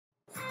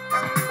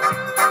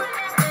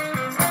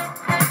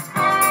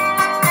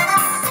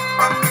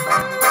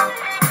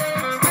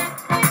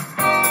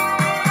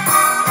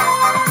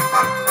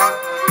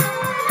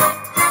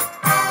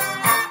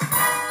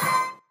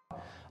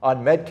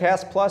On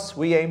Medcastplus,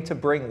 we aim to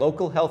bring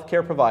local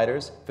healthcare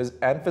providers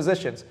and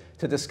physicians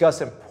to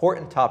discuss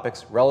important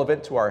topics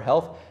relevant to our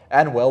health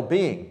and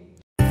well-being.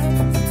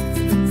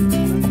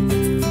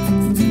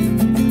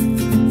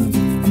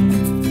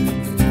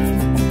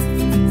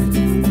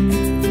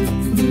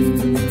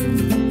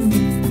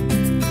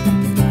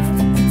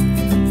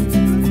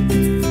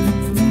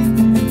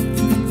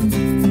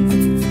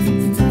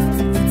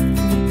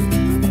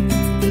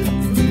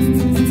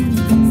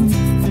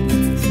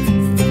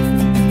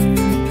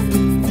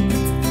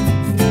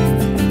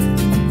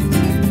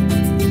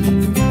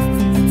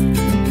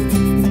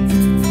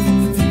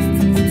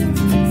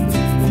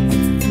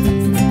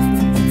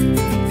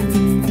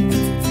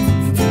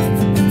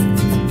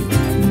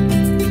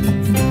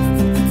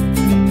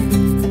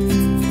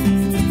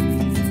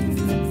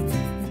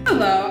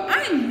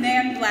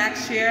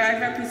 I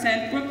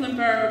represent Brooklyn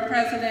Borough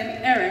President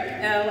Eric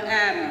L.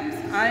 Adams.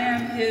 I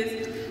am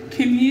his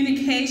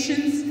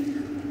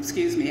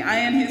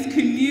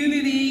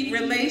Community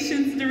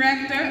Relations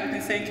Director. I've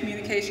been saying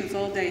communications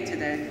all day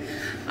today.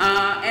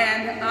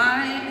 And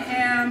I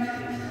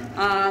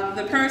am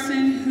the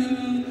person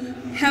who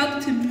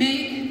helped to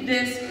make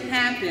this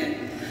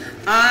happen.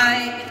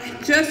 I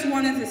just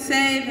wanted to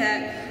say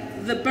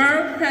that the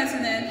Borough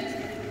President,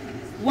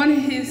 one of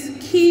his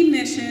key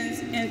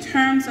missions in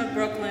terms of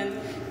Brooklyn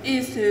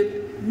is to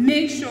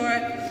make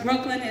sure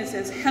Brooklyn is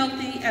as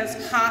healthy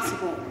as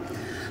possible.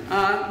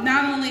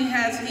 Not only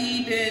has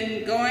he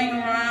been going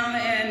around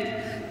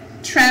and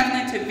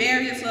traveling to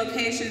various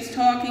locations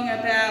talking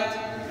about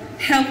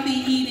healthy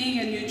eating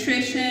and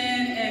nutrition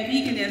and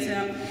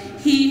veganism,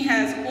 he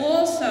has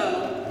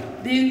also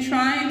been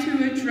trying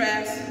to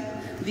address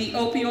the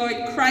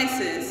opioid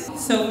crisis.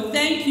 So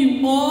thank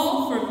you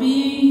all for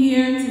being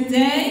here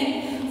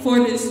today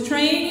for this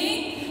training.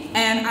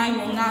 And I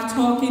will not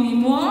talk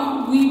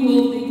anymore. We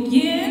will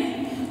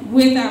begin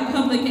with our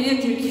public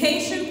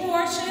education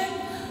portion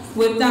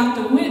with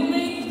Dr.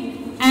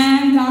 Whitley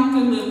and Dr.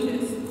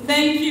 Lucas.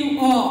 Thank you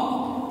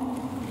all.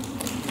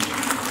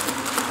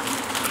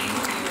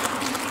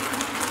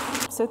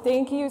 So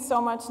thank you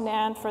so much,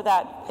 Nan, for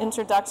that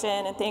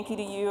introduction, and thank you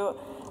to you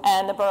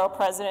and the Borough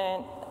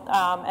President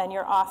and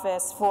your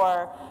office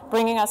for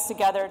bringing us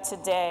together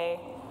today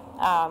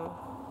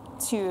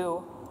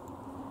to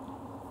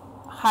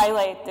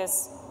highlight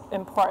this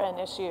important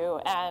issue,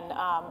 and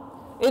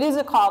it is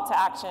a call to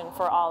action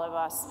for all of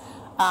us.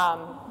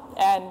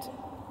 And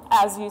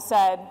as you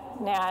said,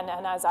 Nan,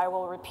 and as I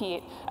will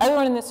repeat,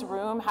 everyone in this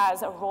room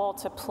has a role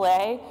to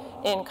play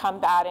in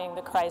combating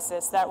the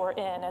crisis that we're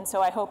in. And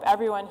so I hope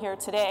everyone here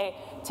today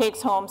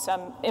takes home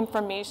some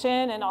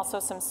information and also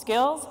some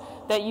skills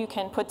that you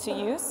can put to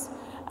use.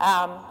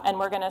 And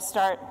we're going to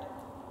start.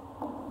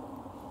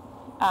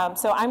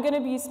 So I'm going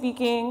to be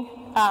speaking,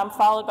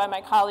 followed by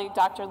my colleague,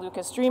 Dr.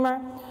 Lucas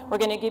Dreamer. We're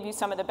going to give you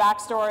some of the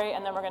backstory,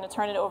 and then we're going to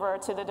turn it over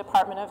to the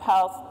Department of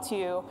Health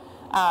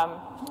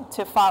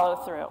to follow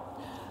through.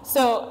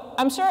 So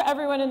I'm sure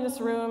everyone in this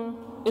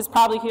room is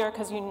probably here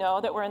because you know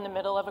that we're in the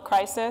middle of a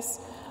crisis.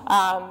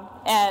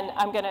 And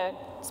I'm going to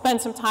spend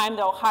some time,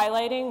 though,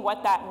 highlighting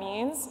what that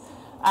means.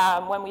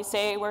 When we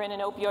say we're in an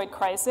opioid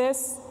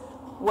crisis,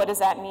 what does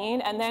that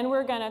mean? And then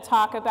we're going to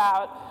talk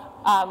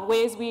about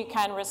ways we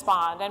can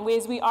respond, and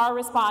ways we are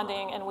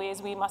responding, and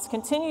ways we must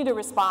continue to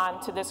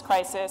respond to this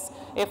crisis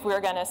if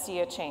we're going to see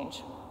a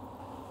change.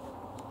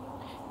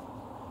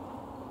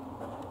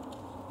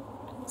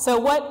 So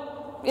what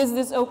is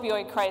this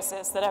opioid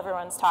crisis that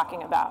everyone's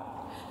talking about?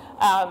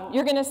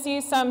 You're going to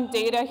see some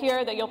data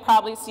here that you'll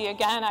probably see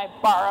again. I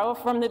borrow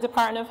from the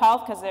Department of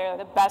Health because they're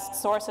the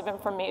best source of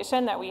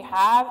information that we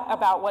have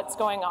about what's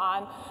going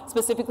on,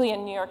 specifically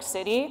in New York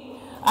City.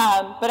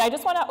 But I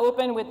just want to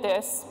open with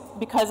this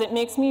because it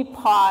makes me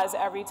pause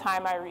every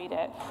time I read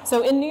it.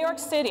 So in New York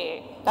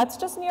City, that's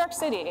just New York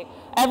City,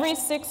 every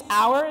 6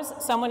 hours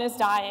someone is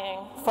dying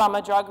from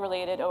a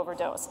drug-related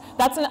overdose.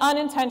 That's an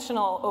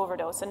unintentional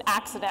overdose, an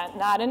accident,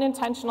 not an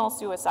intentional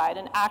suicide,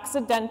 an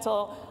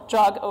accidental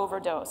drug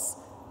overdose.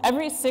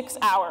 Every 6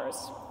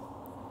 hours.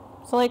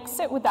 So like,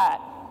 sit with that.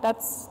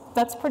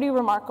 That's pretty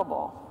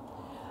remarkable.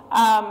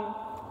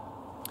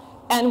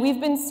 And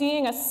we've been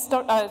seeing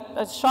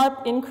a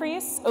sharp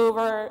increase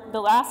over the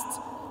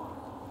last,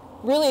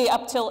 really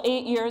up till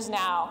 8 years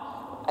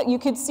now. You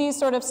could see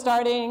sort of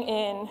starting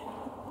in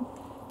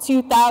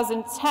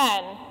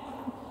 2010,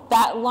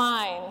 that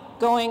line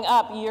going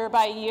up year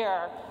by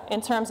year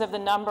in terms of the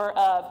number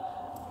of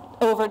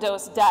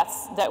overdose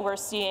deaths that we're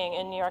seeing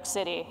in New York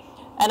City.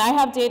 And I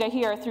have data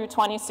here through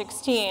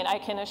 2016. I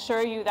can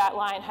assure you that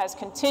line has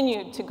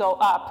continued to go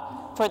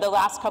up for the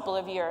last couple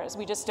of years.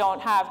 We just don't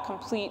have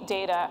complete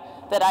data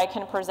that I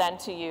can present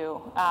to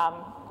you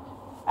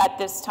at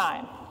this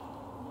time.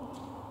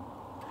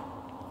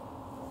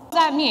 What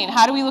does that mean?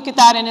 How do we look at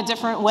that in a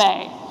different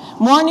way?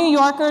 More New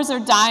Yorkers are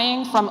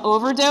dying from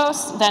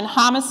overdose than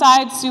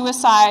homicide,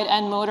 suicide,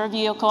 and motor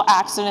vehicle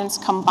accidents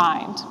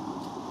combined.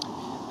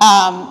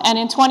 And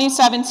in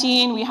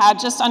 2017, we had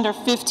just under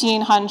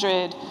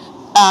 1,500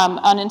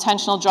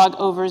 unintentional drug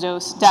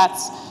overdose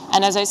deaths.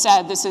 And as I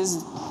said, this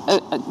is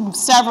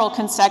several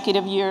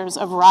consecutive years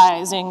of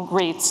rising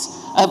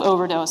rates of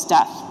overdose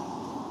death.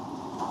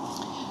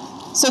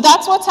 So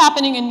that's what's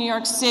happening in New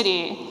York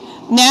City.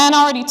 Nan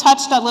already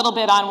touched a little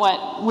bit on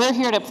what we're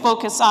here to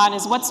focus on,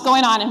 is what's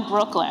going on in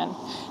Brooklyn.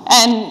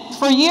 And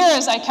for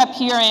years I kept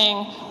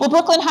hearing, well,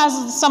 Brooklyn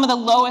has some of the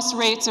lowest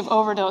rates of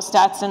overdose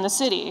deaths in the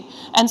city.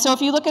 And so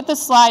if you look at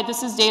this slide,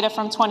 this is data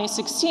from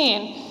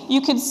 2016,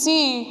 you can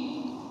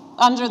see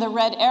under the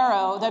red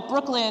arrow that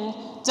Brooklyn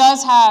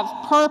does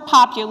have, per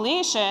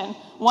population,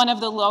 one of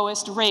the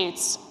lowest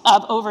rates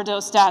of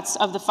overdose deaths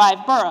of the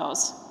 5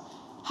 boroughs.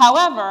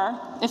 However,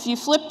 if you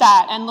flip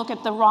that and look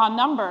at the raw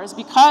numbers,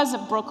 because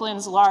of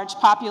Brooklyn's large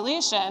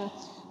population,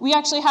 we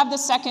actually have the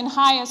second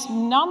highest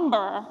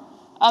number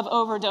of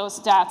overdose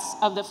deaths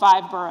of the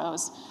 5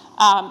 boroughs.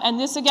 And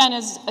this, again,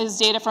 is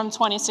data from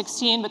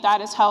 2016, but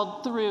that is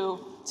held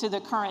through to the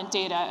current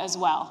data as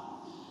well.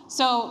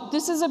 So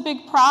this is a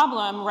big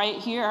problem right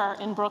here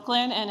in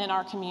Brooklyn and in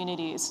our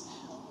communities.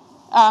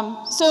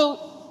 So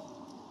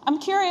I'm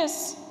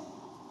curious,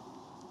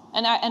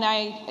 and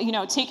I, you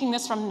know, taking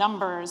this from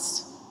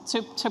numbers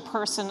to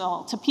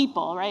personal, to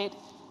people, right?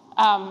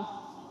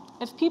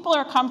 If people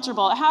are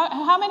comfortable,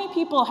 how many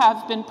people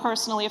have been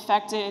personally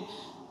affected,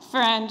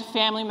 friend,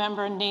 family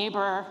member,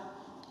 neighbor,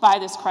 by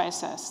this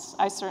crisis?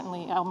 I'm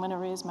gonna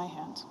raise my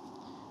hand,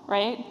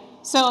 right?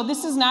 So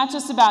this is not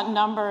just about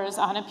numbers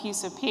on a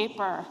piece of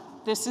paper.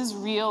 This is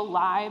real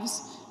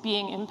lives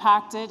being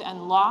impacted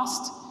and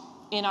lost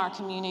in our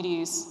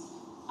communities.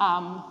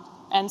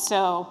 And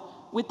so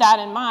with that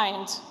in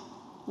mind,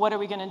 what are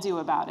we gonna do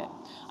about it?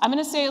 I'm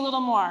gonna say a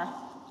little more.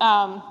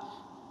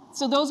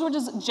 So those were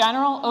just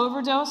general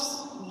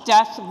overdose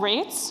death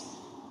rates.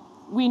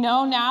 We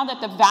know now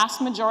that the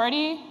vast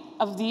majority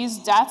of these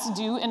deaths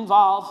do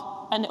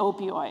involve an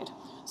opioid.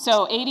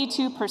 So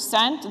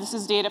 82%, this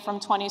is data from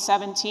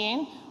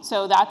 2017,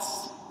 so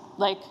that's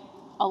like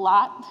a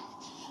lot,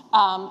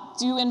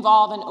 do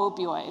involve an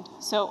opioid.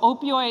 So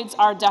opioids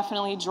are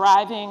definitely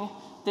driving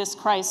this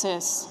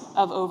crisis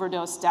of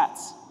overdose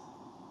deaths.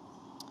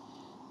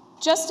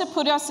 Just to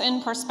put us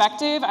in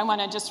perspective, I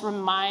want to just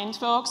remind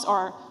folks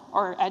or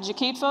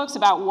educate folks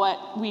about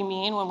what we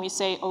mean when we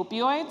say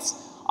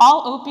opioids.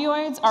 All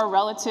opioids are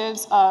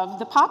relatives of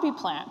the poppy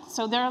plant.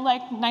 So they're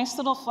like nice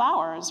little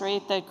flowers,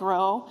 right, that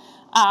grow.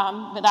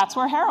 But that's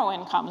where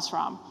heroin comes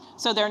from.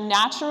 So they're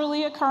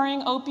naturally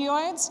occurring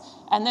opioids,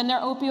 and then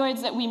they're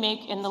opioids that we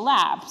make in the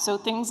lab. So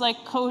things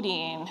like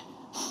codeine,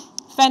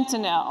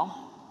 fentanyl,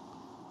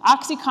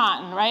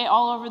 OxyContin, right,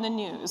 all over the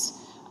news.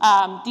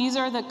 These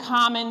are the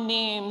common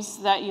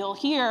names that you'll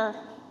hear.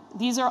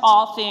 These are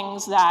all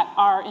things that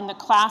are in the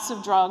class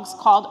of drugs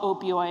called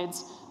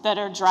opioids that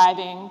are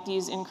driving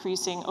these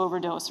increasing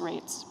overdose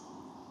rates.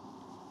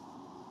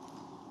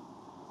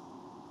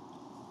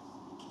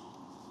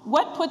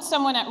 What puts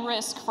someone at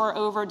risk for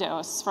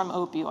overdose from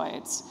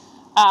opioids?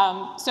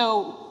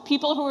 So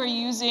people who are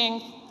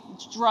using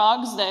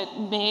drugs that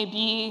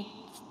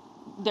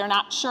they're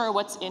not sure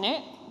what's in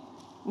it,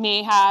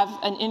 may have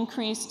an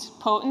increased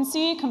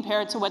potency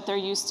compared to what they're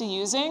used to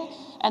using.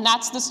 And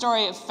that's the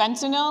story of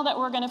fentanyl that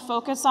we're going to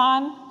focus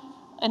on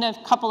in a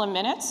couple of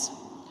minutes.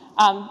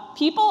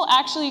 People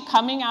actually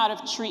coming out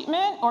of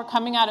treatment or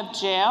coming out of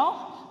jail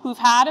who've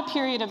had a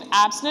period of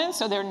abstinence,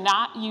 so they're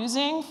not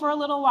using for a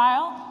little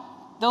while,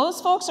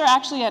 those folks are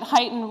actually at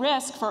heightened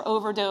risk for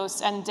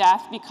overdose and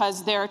death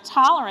because their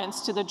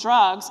tolerance to the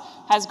drugs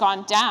has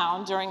gone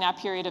down during that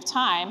period of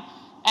time.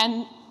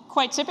 And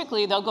quite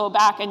typically, they'll go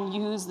back and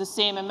use the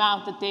same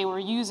amount that they were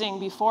using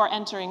before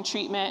entering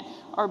treatment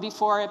or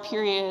before a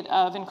period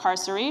of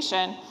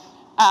incarceration.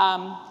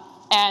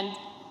 And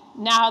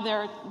now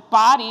their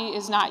body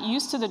is not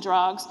used to the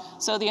drugs,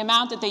 so the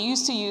amount that they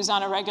used to use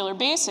on a regular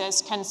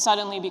basis can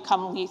suddenly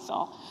become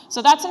lethal.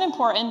 So that's an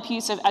important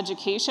piece of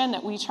education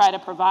that we try to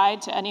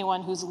provide to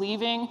anyone who's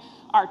leaving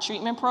our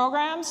treatment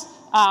programs,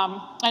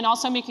 and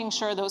also making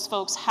sure those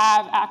folks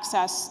have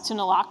access to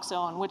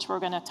naloxone, which we're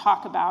going to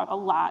talk about a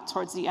lot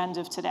towards the end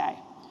of today.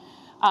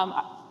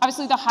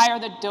 Obviously, the higher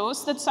the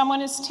dose that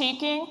someone is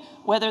taking,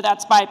 whether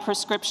that's by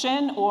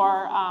prescription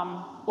or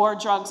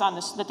drugs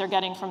that they're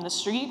getting from the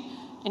street,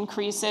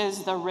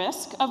 increases the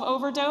risk of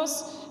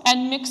overdose,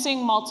 and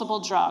mixing multiple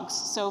drugs.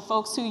 So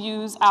folks who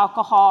use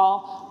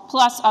alcohol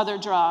plus other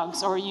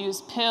drugs, or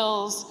use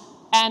pills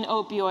and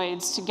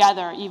opioids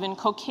together, even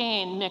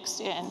cocaine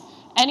mixed in.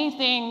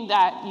 Anything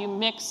that you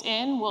mix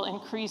in will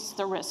increase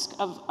the risk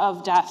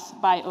of death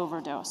by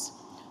overdose.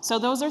 So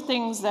those are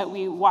things that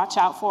we watch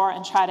out for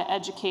and try to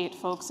educate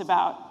folks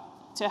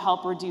about to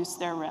help reduce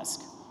their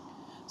risk.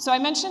 So I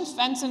mentioned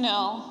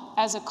fentanyl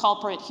as a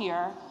culprit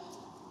here,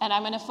 and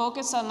I'm going to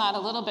focus on that a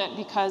little bit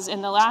because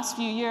in the last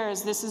few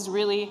years, this is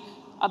really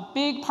a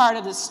big part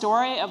of the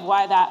story of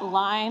why that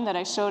line that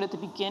I showed at the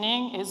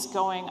beginning is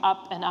going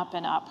up and up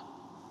and up.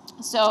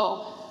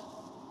 So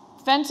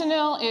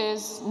Fentanyl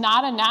is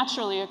not a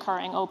naturally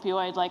occurring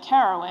opioid like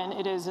heroin.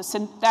 It is a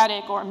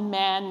synthetic or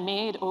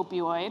man-made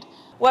opioid.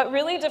 What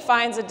really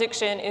defines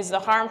addiction is the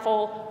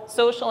harmful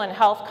social and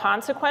health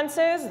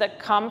consequences that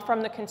come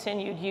from the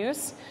continued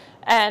use.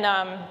 And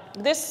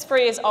this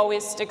phrase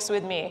always sticks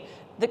with me.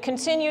 The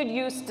continued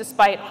use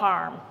despite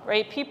harm,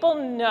 right? People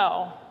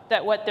know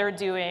that what they're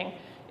doing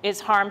is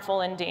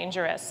harmful and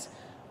dangerous,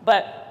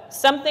 but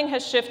something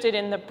has shifted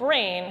in the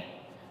brain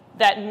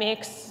that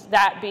makes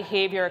that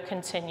behavior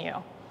continue.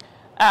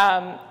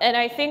 And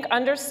I think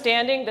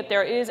understanding that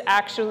there is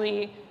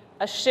actually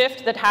a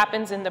shift that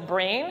happens in the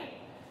brain,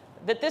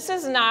 that this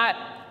is not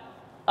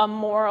a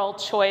moral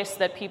choice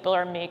that people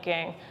are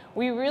making.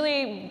 We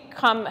really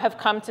have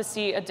come to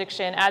see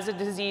addiction as a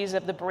disease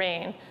of the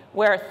brain,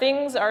 where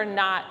things are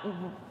not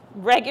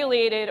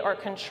regulated or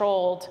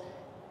controlled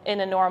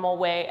in a normal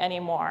way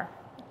anymore.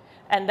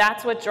 And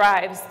that's what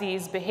drives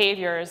these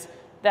behaviors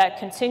that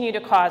continue to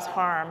cause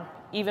harm,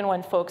 even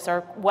when folks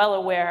are well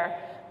aware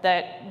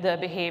that the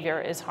behavior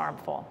is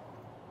harmful.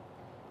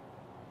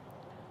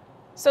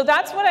 So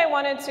that's what I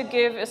wanted to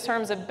give in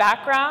terms of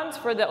background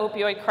for the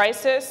opioid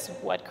crisis.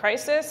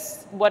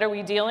 What are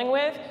we dealing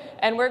with?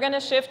 And we're going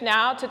to shift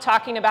now to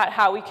talking about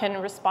how we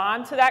can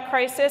respond to that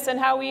crisis and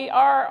how we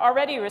are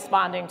already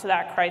responding to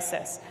that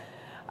crisis.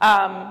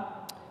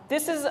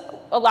 This is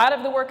a lot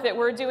of the work that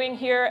we're doing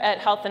here at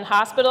Health and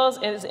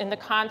Hospitals is in the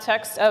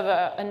context of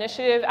an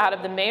initiative out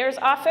of the mayor's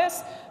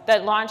office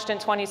that launched in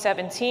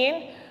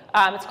 2017.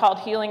 It's called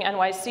Healing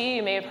NYC.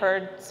 You may have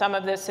heard some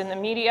of this in the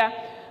media.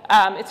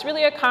 It's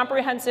really a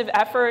comprehensive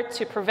effort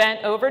to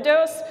prevent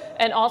overdose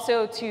and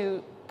also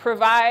to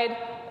provide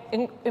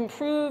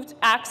improved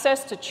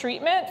access to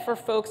treatment for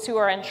folks who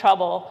are in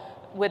trouble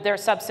with their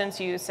substance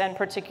use and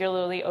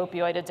particularly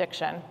opioid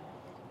addiction.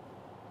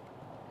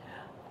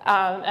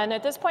 And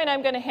at this point,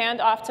 I'm going to hand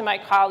off to my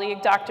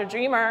colleague, Dr.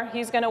 Dreamer.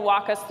 He's going to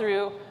walk us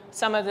through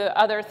some of the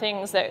other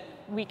things that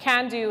we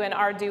can do and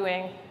are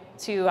doing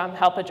to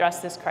help address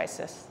this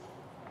crisis.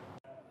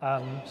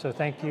 So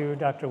thank you,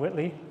 Dr.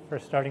 Whitley, for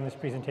starting this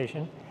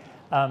presentation.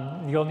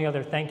 The only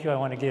other thank you I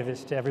want to give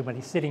is to everybody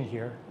sitting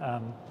here.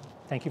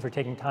 Thank you for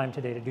taking time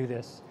today to do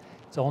this.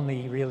 It's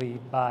only really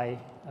by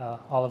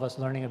all of us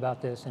learning about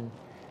this and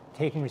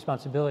taking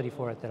responsibility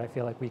for it that I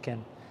feel like we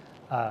can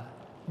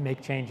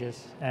make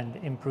changes and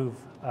improve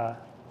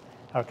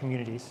our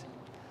communities.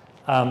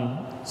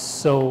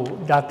 So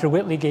Dr.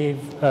 Whitley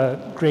gave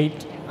a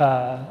great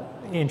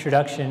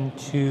introduction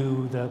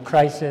to the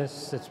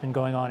crisis that's been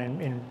going on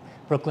in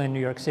Brooklyn, New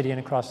York City, and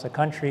across the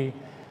country,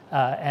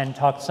 and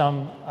talked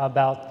some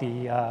about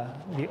the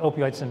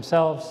opioids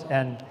themselves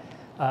and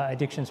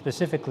addiction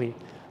specifically.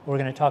 We're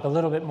going to talk a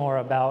little bit more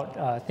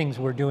about things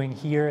we're doing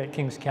here at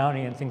Kings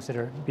County and things that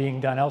are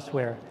being done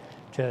elsewhere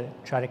to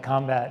try to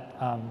combat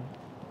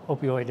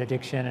opioid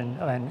addiction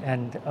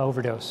and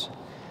overdose.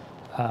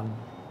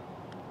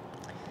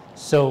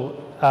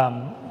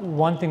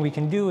 One thing we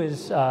can do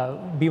is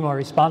be more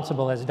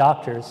responsible as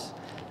doctors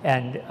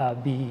and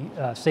be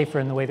safer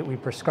in the way that we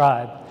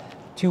prescribe.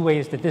 Two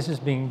ways that this is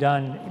being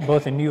done,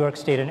 both in New York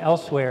State and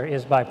elsewhere,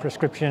 is by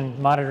prescription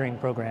monitoring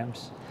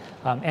programs.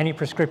 Any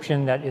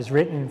prescription that is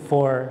written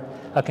for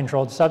a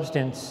controlled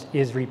substance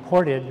is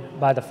reported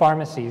by the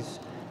pharmacies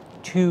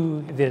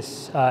to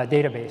this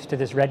database, to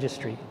this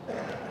registry.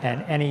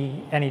 And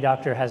any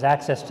doctor has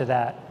access to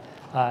that,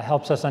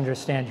 helps us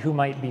understand who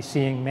might be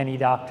seeing many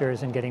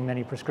doctors and getting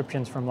many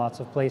prescriptions from lots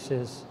of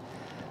places,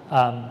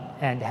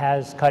 and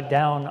has cut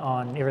down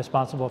on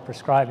irresponsible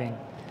prescribing.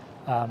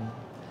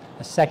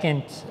 A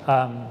second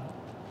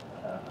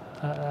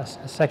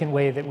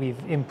way that we've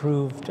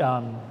improved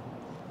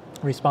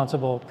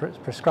responsible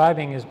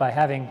prescribing is by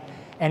having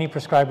any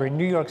prescriber in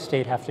New York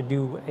State have to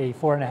do a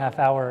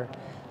 4.5-hour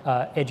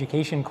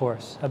education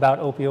course about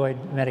opioid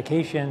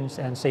medications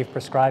and safe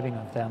prescribing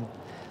of them.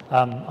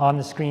 On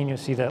the screen, you'll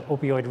see the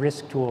opioid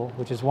risk tool,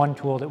 which is one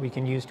tool that we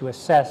can use to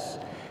assess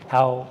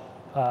how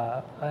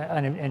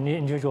an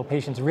individual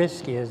patient's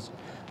risk is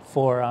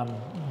for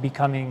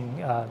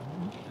becoming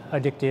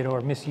addicted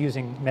or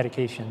misusing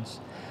medications.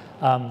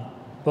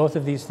 Both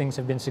of these things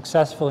have been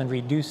successful in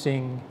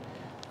reducing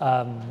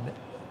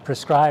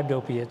prescribed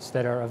opiates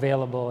that are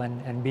available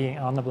and being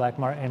on the black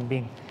market and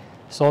being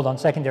sold on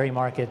secondary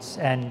markets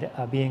and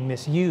being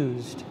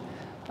misused,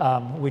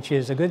 which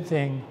is a good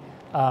thing.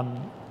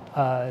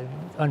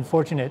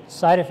 Unfortunate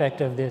side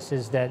effect of this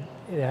is that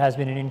there has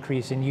been an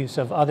increase in use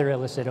of other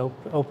illicit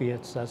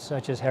opiates,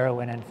 such as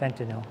heroin and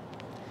fentanyl.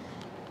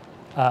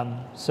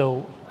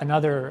 So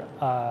another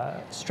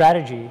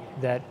strategy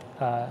that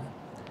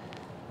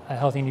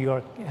Healthy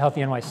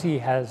NYC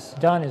has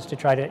done is to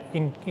try to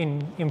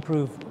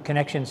improve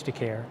connections to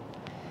care.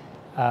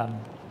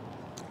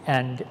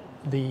 And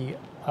the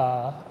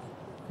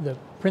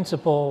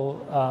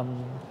principal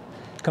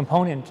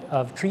component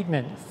of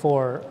treatment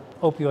for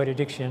opioid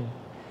addiction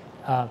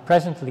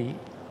presently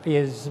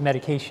is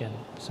medication.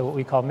 So what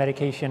we call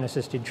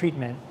medication-assisted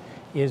treatment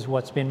is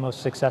what's been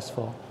most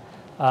successful.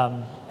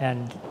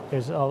 And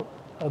there's a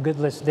good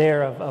list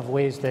there of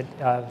ways that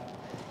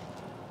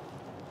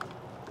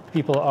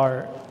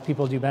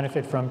people do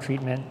benefit from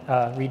treatment.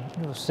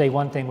 Say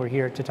one thing, we're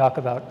here to talk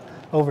about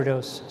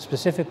overdose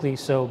specifically,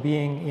 so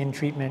being in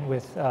treatment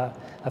with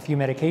a few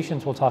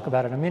medications we'll talk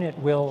about in a minute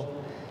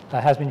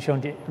has been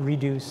shown to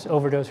reduce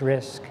overdose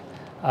risk,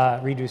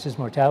 reduces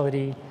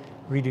mortality,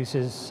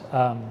 reduces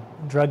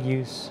drug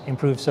use,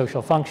 improves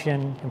social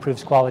function,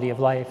 improves quality of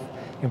life,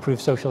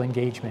 improves social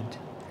engagement.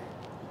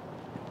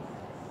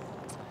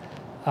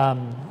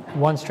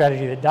 One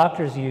strategy that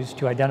doctors use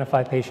to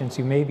identify patients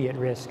who may be at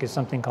risk is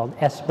something called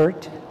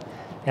SBIRT,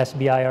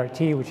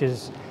 S-B-I-R-T, which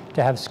is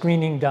to have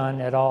screening done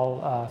at by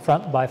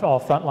all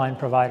frontline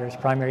providers,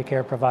 primary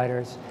care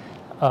providers,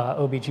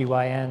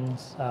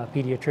 OBGYNs,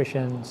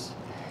 pediatricians,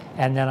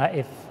 and then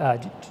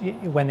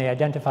when they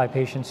identify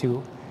patients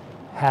who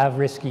have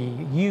risky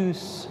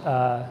use,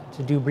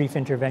 to do brief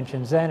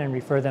interventions then and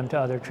refer them to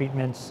other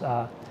treatments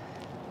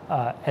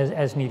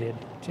as needed.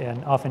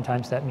 And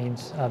oftentimes that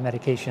means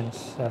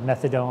medications,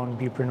 methadone,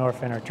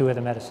 buprenorphine are two of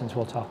the medicines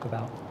we'll talk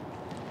about.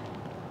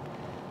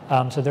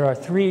 So there are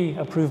 3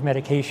 approved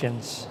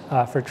medications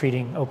for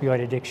treating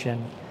opioid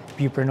addiction: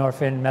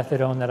 buprenorphine,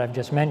 methadone that I've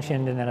just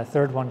mentioned, and then a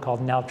third one called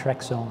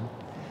naltrexone.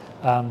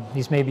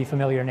 These may be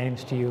familiar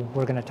names to you.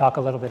 We're going to talk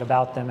a little bit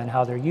about them and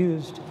how they're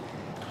used.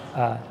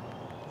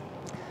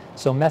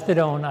 So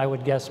methadone, I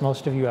would guess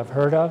most of you have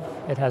heard of.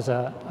 It has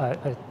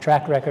a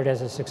track record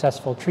as a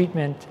successful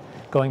treatment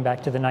going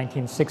back to the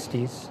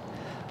 1960s.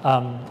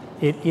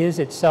 It is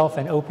itself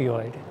an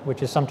opioid,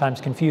 which is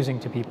sometimes confusing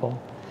to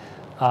people.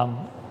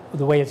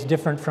 The way it's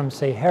different from,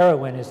 say,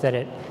 heroin is that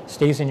it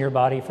stays in your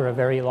body for a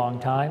very long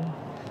time.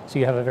 So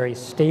you have a very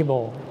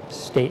stable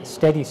state,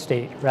 steady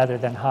state, rather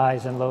than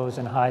highs and lows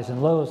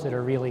that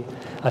are really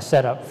a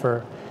setup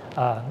for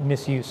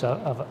misuse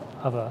of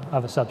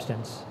a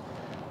substance.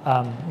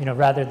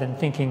 Rather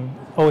than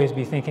always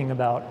be thinking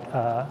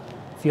about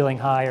feeling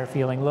high or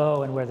feeling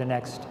low and where the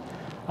next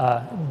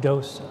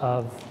dose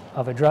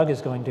of a drug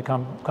is going to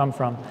come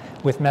from.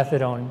 With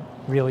methadone,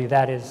 really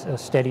that is a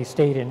steady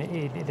state, and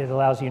it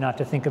allows you not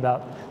to think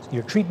about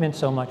your treatment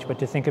so much, but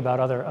to think about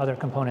other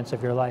components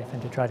of your life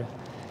and to try to,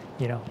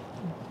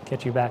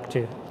 get you back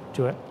to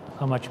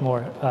a much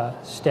more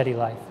steady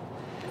life.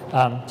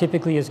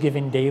 Typically is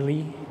given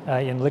daily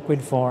in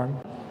liquid form.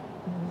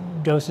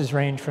 Doses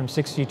range from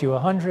 60 to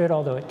 100,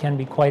 although it can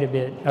be quite a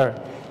bit,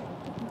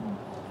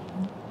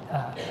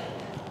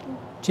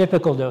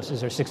 typical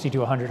doses are 60 to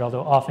 100,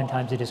 although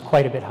oftentimes it is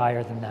quite a bit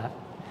higher than that.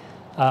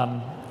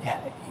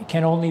 It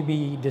can only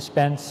be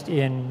dispensed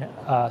in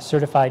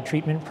certified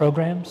treatment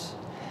programs.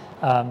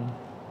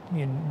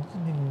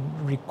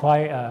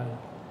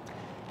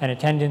 And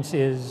attendance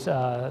is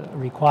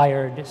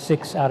required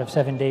 6 out of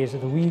 7 days of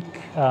the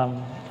week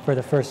for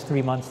the first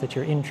 3 months that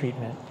you're in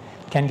treatment.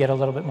 Can get a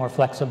little bit more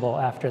flexible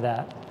after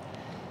that.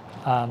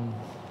 And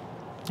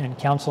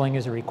counseling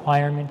is a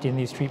requirement in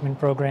these treatment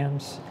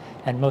programs,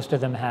 and most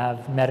of them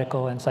have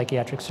medical and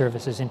psychiatric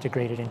services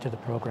integrated into the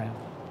program.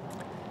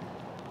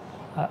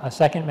 A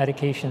second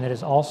medication that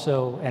is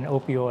also an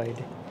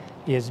opioid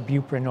is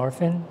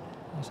buprenorphine.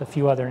 There's a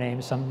few other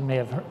names. Some may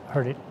have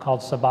heard it called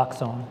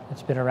Suboxone.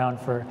 It's been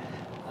around for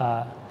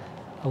a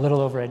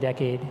little over a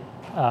decade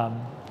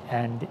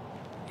and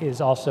is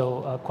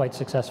also a quite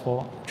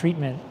successful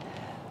treatment.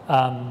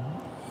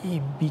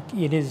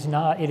 It is an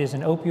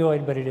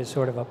opioid, but it is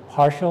sort of a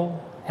partial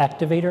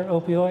activator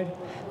opioid,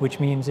 which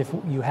means if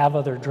you have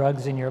other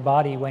drugs in your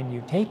body when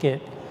you take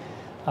it,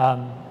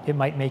 it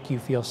might make you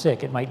feel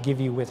sick. It might give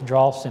you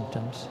withdrawal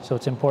symptoms. So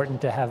it's important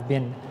to have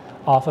been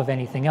off of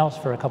anything else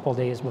for a couple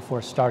days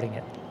before starting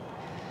it.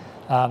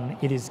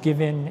 It is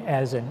given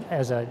as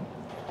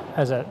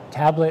a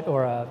tablet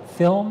or a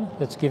film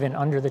that's given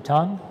under the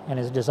tongue and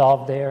is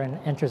dissolved there and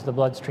enters the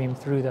bloodstream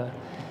through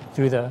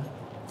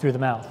the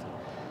mouth.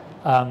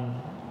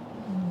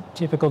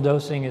 Typical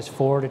dosing is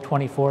 4 to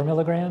 24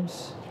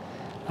 milligrams.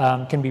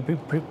 Can be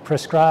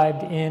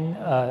prescribed in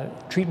a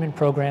treatment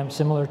program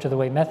similar to the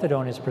way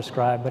methadone is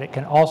prescribed, but it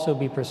can also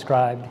be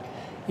prescribed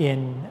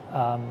in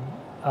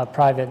a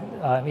private,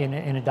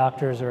 in a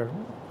doctor's or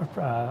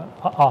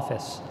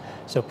office.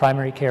 So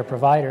primary care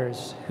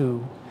providers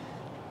who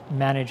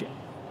manage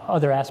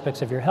other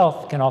aspects of your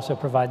health can also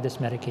provide this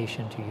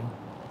medication to you.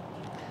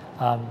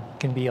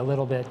 Can be a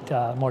little bit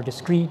more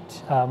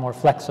discreet, more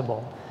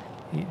flexible.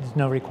 There's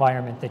no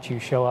requirement that you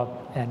show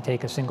up and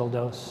take a single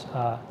dose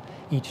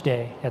each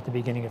day at the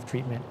beginning of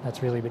treatment.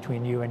 That's really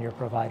between you and your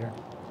provider.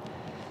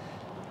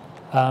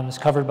 It's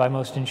covered by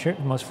most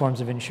forms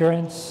of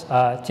insurance,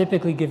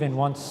 typically given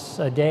once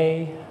a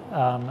day.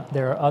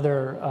 There are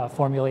other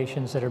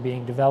formulations that are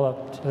being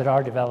developed,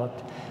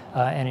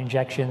 an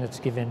injection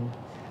that's given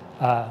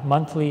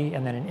monthly,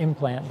 and then an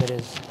implant that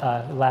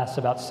lasts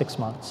about 6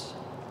 months.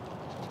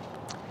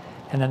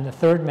 And then the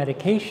third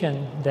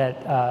medication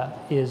that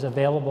is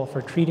available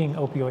for treating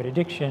opioid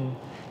addiction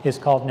is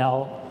called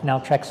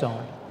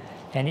naltrexone.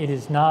 And it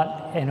is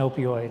not an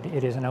opioid,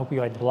 it is an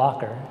opioid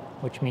blocker,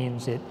 which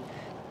means it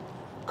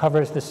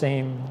covers the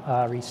same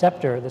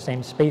receptor, the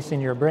same space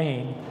in your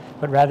brain,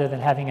 but rather than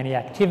having any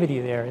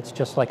activity there, it's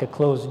just like a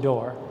closed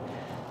door.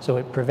 So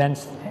it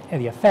prevents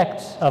the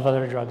effects of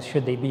other drugs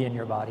should they be in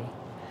your body.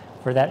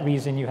 For that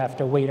reason, you have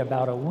to wait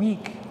about a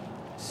week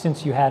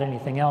since you had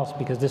anything else,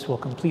 because this will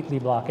completely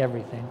block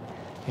everything.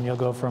 And you'll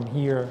go from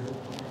here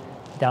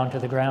down to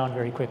the ground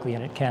very quickly,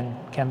 and it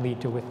can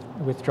lead to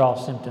withdrawal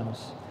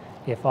symptoms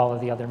if all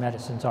of the other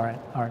medicines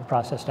aren't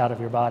processed out of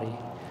your body.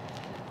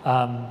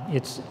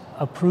 It's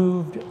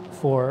approved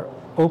for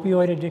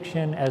opioid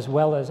addiction as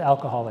well as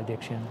alcohol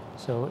addiction.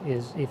 So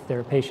if there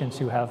are patients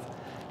who have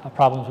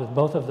problems with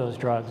both of those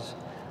drugs,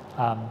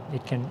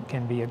 it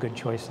can be a good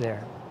choice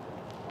there.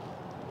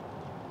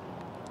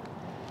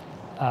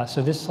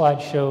 So this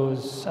slide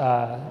shows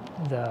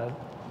the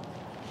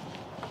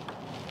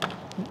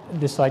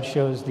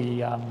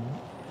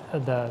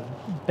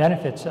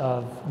benefits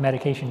of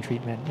medication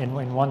treatment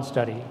in one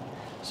study.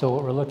 So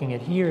what we're looking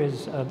at here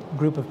is a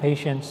group of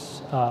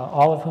patients,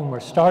 all of whom were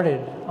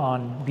started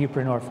on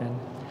buprenorphine,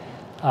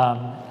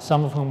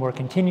 some of whom were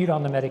continued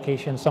on the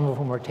medication, some of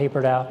whom were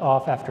tapered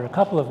off after a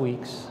couple of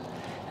weeks,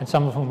 and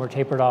some of whom were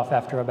tapered off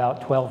after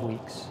about 12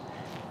 weeks.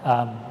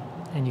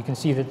 And you can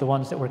see that the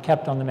ones that were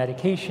kept on the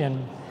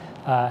medication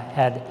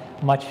had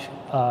much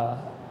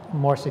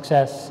more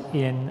success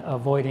in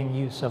avoiding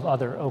use of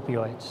other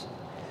opioids.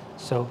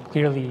 So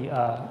clearly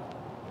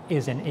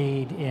is an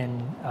aid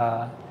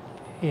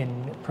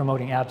in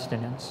promoting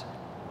abstinence.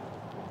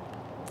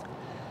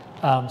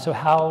 So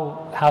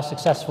how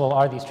successful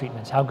are these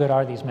treatments? How good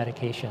are these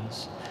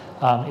medications?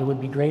 It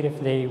would be great if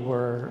they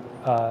were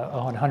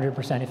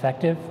 100%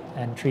 effective,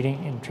 and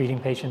treating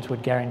patients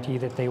would guarantee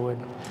that they would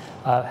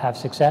have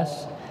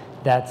success.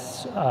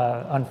 That's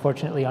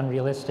unfortunately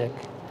unrealistic.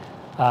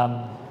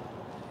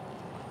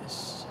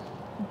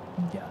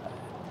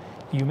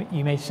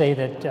 You may say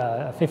that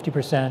a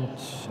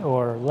 50%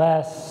 or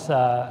less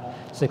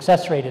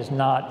success rate is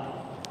not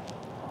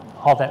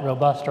all that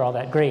robust or all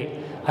that great.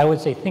 I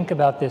would say think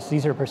about this.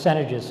 These are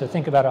percentages, so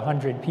think about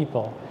 100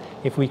 people.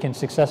 If we can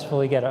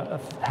successfully get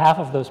half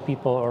of those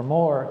people or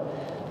more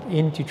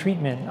into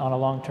treatment on a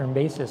long-term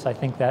basis, I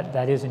think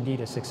that is indeed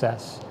a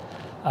success.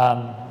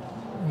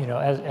 You know,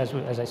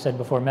 as I said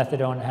before,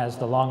 methadone has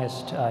the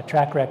longest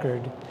track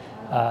record,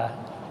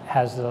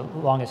 has the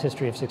longest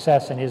history of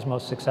success, and is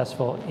most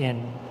successful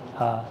in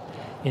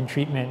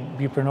treatment.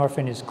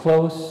 Buprenorphine is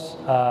close.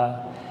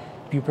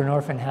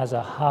 Buprenorphine has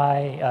a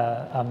high,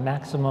 a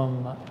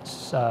maximum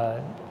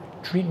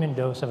treatment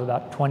dose of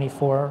about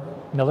 24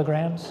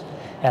 milligrams.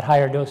 At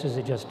higher doses,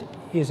 it just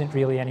isn't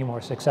really any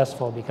more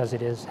successful because it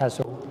has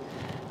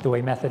the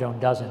way methadone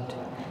doesn't.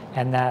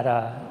 And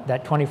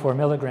that 24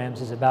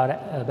 milligrams is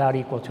about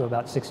equal to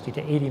about 60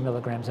 to 80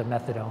 milligrams of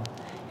methadone.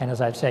 And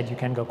as I've said, you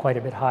can go quite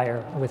a bit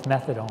higher with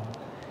methadone.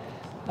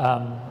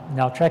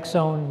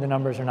 Naltrexone, the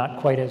numbers are not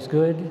quite as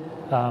good.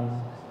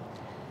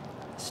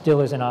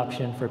 Still is an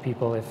option for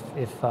people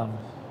if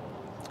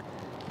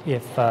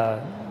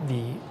the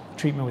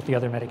treatment with the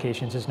other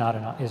medications is not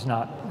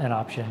an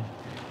option.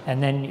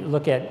 And then you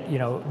look at, you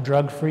know,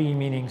 drug-free,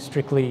 meaning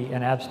strictly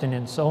an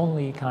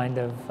abstinence-only kind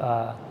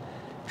of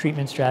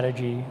treatment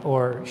strategy,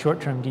 or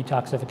short-term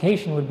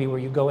detoxification would be where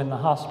you go in the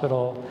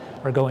hospital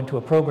or go into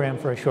a program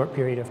for a short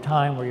period of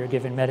time where you're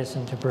given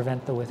medicine to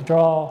prevent the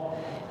withdrawal,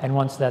 and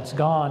once that's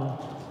gone,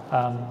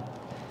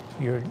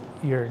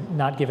 you're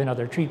not given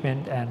other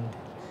treatment, and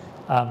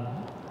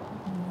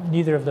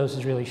neither of those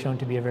is really shown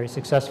to be a very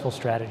successful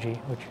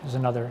strategy, which is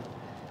another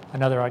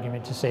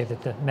argument to say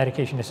that the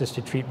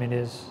medication-assisted treatment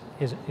is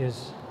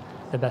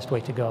the best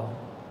way to go.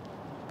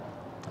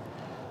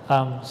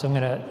 So I'm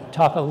going to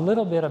talk a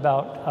little bit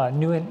about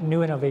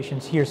new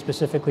innovations here,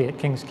 specifically at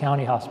Kings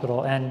County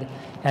Hospital and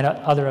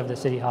other of the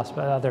city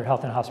hospital, other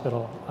health and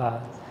hospital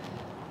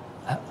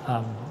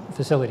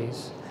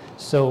facilities.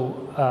 So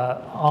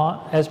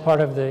as part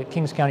of the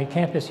Kings County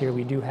campus here,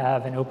 we do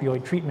have an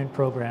opioid treatment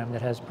program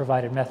that has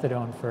provided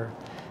methadone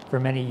for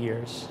many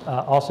years.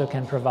 Also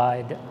can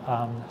provide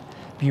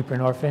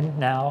buprenorphine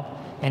now,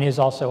 and is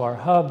also our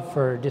hub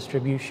for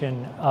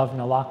distribution of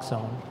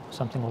naloxone,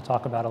 something we'll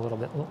talk about a little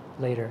bit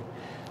later.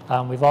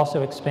 We've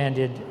also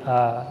expanded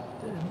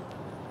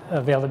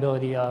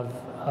availability of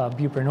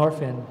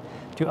buprenorphine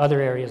to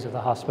other areas of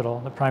the hospital,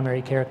 the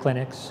primary care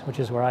clinics, which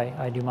is where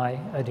I do my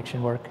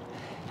addiction work,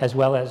 as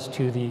well as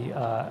to the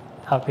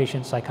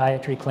outpatient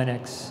psychiatry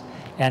clinics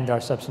and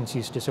our substance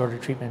use disorder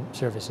treatment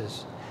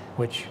services,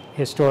 which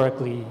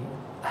historically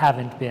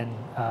haven't been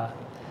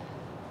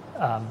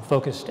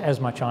focused as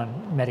much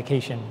on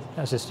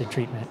medication-assisted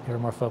treatment. They're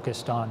more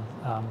focused on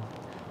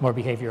more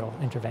behavioral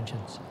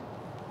interventions.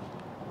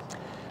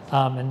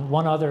 And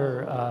one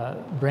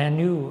other brand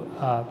new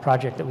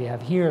project that we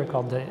have here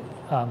called the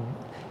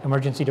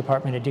Emergency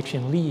Department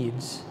Addiction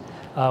Leads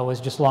was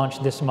just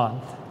launched this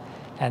month.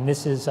 And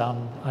this is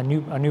a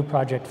new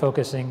project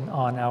focusing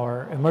on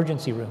our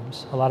emergency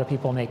rooms. A lot of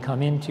people may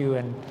come into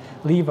and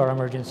leave our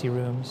emergency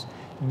rooms,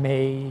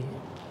 may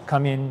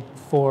come in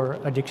for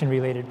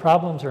addiction-related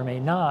problems or may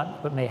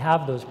not, but may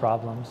have those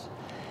problems.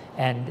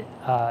 And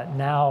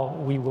now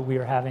we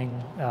are having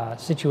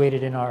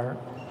situated in our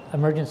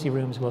emergency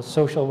rooms with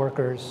social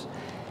workers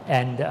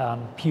and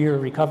peer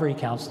recovery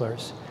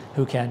counselors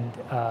who can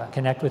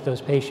connect with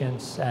those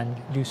patients and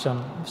do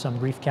some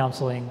brief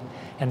counseling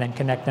and then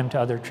connect them to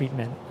other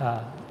treatment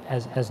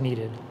as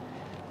needed.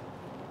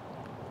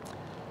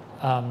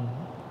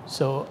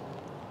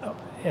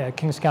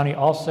 Kings County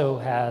also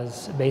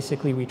has,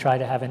 basically we try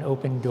to have an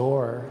open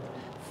door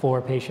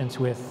for patients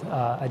with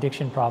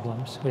addiction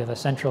problems. We have a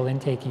central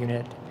intake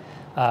unit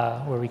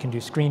where we can do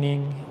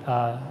screening,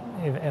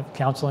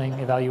 counseling,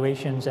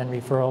 evaluations, and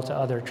referral to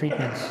other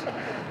treatments.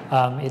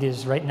 It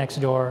is right next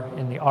door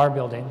in the R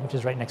building, which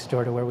is right next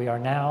door to where we are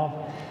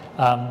now.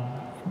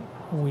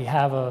 We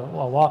have a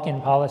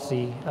walk-in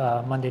policy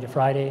Monday to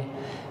Friday,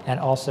 and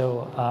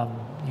also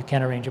you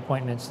can arrange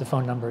appointments. The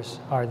phone numbers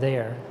are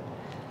there.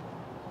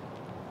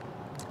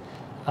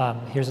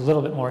 Here's a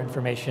little bit more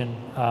information.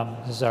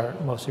 This is our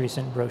most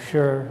recent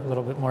brochure, a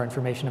little bit more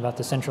information about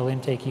the central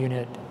intake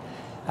unit,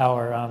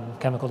 our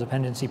chemical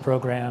dependency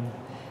program,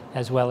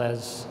 as well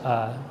as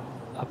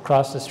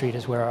across the street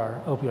is where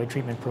our opioid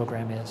treatment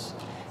program is.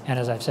 And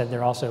as I've said,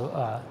 there are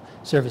also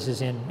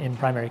services in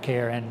primary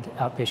care and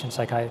outpatient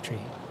psychiatry.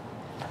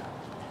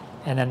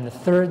 And then the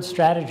third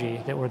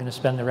strategy that we're going to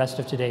spend the rest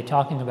of today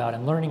talking about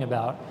and learning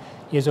about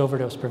is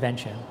overdose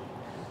prevention.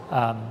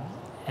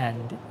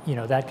 And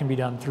that can be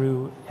done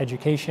through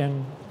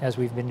education, as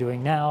we've been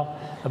doing now,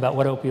 about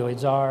what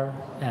opioids are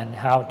and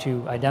how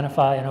to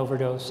identify an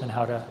overdose and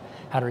how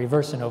to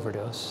reverse an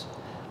overdose.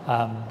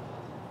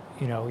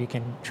 You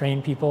can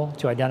train people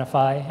to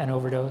identify an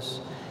overdose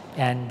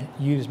and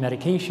use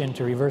medication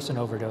to reverse an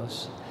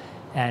overdose.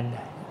 And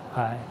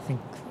I think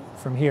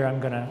from here I'm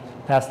going to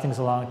pass things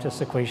along to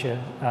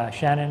Sequacia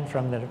Shannon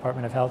from the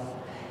Department of Health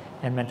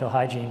and Mental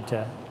Hygiene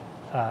to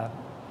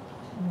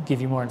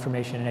give you more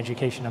information and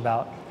education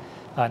about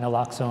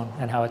naloxone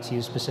and how it's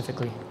used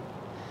specifically.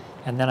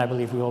 And then I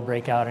believe we will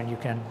break out and you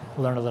can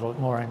learn a little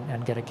bit more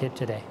and get a kit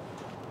today.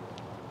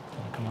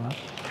 Come on up.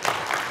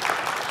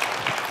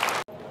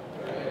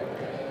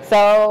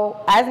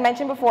 So, as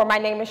mentioned before, my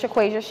name is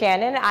Sequacia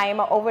Shannon. I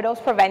am an overdose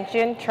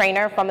prevention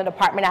trainer from the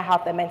Department of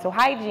Health and Mental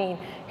Hygiene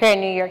here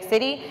in New York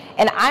City.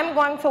 And I'm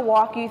going to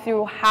walk you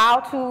through how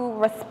to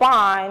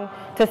respond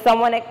to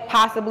someone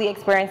possibly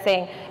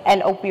experiencing an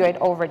opioid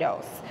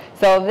overdose.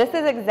 So this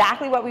is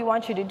exactly what we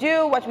want you to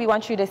do, what we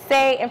want you to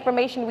say,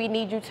 information we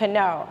need you to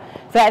know.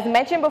 So as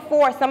mentioned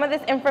before, some of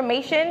this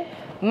information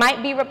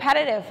might be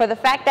repetitive for the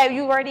fact that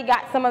you already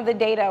got some of the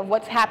data of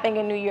what's happening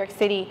in New York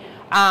City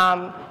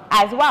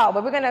as well.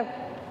 But we're going to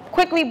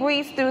quickly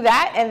breeze through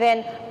that, and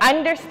then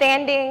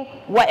understanding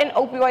what an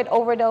opioid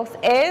overdose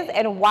is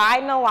and why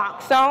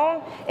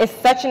naloxone is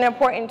such an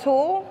important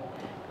tool.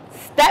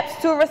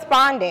 Steps to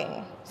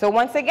responding. So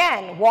once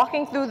again,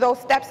 walking through those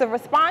steps of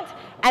response,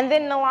 and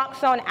then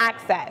naloxone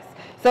access.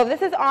 So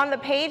this is on the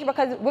page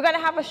because we're going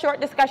to have a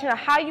short discussion of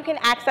how you can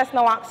access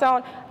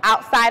naloxone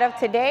outside of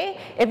today.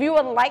 If you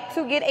would like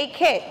to get a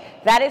kit,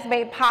 that is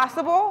made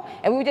possible,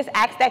 and we would just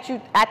ask that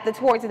you,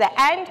 towards the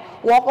end,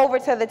 walk over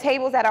to the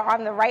tables that are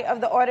on the right of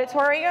the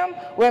auditorium,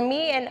 where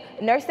me and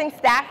nursing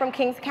staff from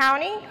Kings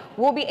County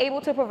will be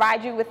able to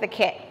provide you with the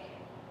kit.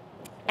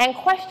 And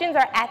questions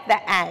are at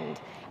the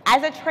end.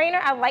 As a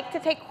trainer, I like to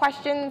take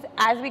questions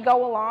as we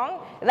go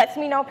along. It lets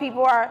me know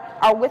people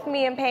are with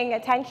me and paying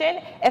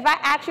attention. If I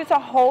ask you to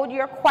hold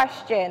your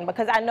question,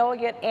 because I know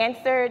it'll get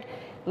answered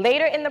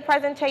later in the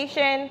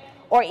presentation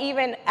or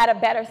even at a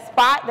better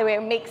spot, the way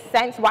it makes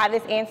sense why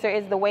this answer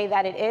is the way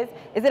that it is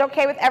it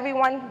okay with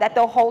everyone that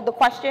they'll hold the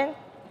question?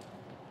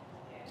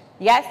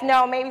 Yes,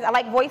 no, maybe? I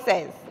like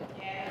voices.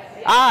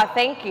 Yes.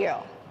 Thank you.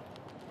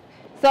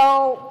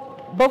 So,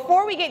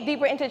 before we get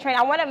deeper into training,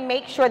 I want to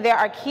make sure there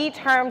are key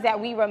terms that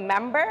we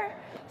remember.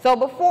 So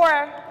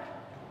before,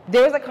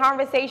 there was a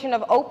conversation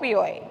of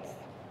opioids.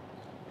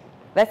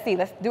 Let's see,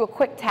 let's do a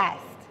quick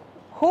test.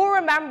 Who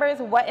remembers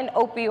what an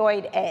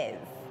opioid is?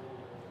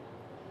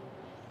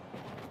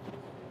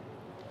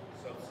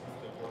 Substance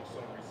that works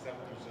on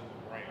receptors in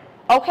the brain.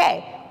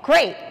 Okay,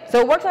 great.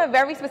 So it works on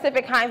very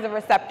specific kinds of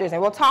receptors,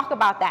 and we'll talk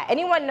about that.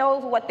 Anyone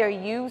knows what they're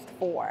used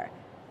for?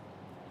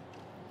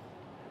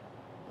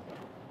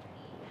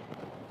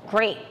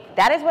 Great.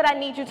 That is what I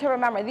need you to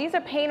remember. These are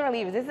pain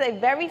relievers. This is a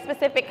very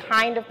specific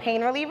kind of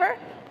pain reliever.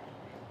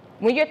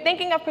 When you're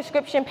thinking of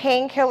prescription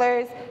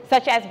painkillers,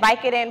 such as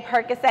Vicodin,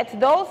 Percocets,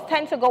 those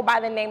tend to go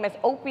by the name as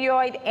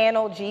opioid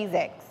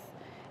analgesics.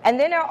 And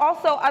then there are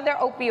also other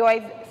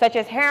opioids, such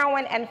as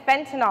heroin and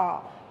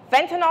fentanyl.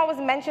 Fentanyl was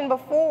mentioned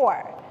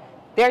before.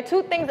 There are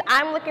two things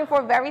I'm looking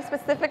for very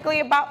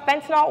specifically about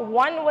fentanyl.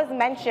 One was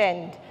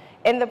mentioned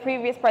in the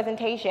previous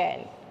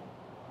presentation.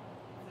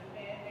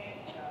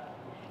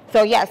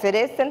 So yes, it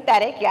is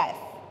synthetic, yes.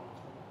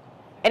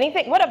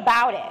 Anything, what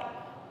about it?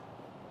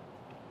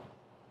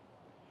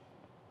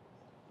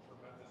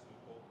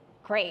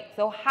 Great,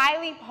 so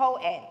highly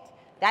potent.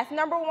 That's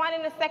number one,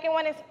 and the second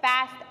one is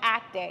fast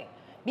acting.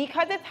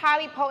 Because it's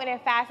highly potent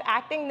and fast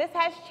acting, this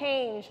has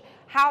changed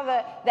how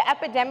the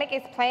epidemic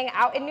is playing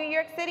out in New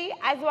York City,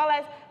 as well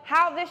as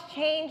how this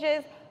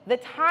changes the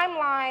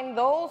timeline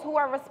those who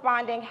are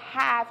responding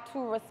have to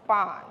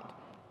respond.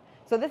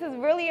 So this is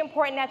really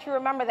important that you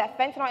remember that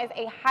fentanyl is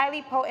a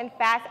highly potent,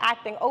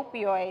 fast-acting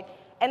opioid.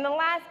 And the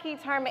last key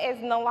term is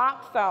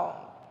naloxone.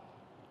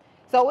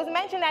 So it was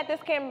mentioned that this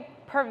can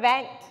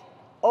prevent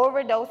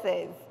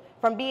overdoses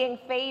from being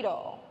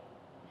fatal.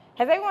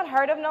 Has everyone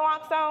heard of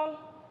naloxone?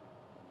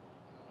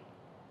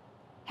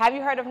 Have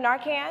you heard of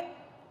Narcan?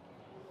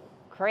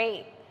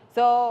 Great.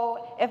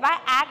 So if I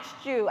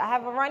asked you, I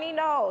have a runny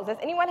nose, does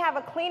anyone have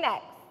a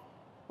Kleenex?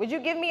 Would you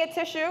give me a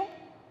tissue,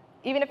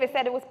 even if it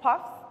said it was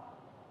puffs?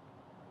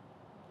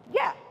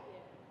 Yeah.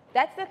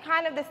 That's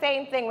kind of the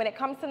same thing when it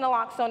comes to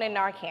naloxone and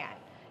Narcan.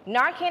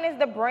 Narcan is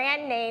the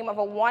brand name of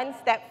a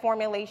one-step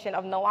formulation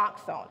of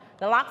naloxone.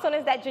 Naloxone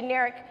is that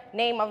generic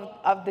name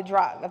of the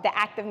drug, of the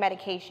active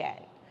medication.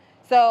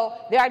 So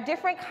there are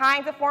different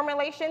kinds of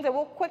formulations, and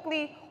we'll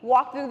quickly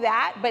walk through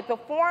that, but the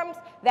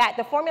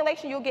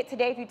formulation you'll get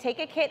today if you take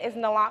a kit is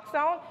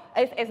naloxone,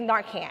 is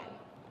Narcan.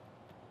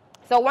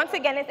 So once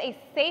again, it's a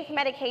safe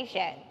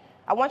medication.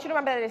 I want you to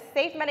remember that it's a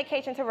safe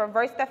medication to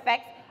reverse the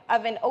effects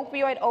of an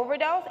opioid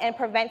overdose and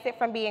prevents it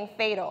from being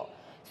fatal.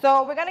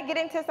 So we're going to get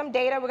into some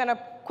data. We're going to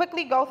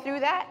quickly go through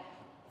that.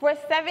 For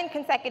 7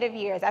 consecutive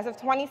years, as of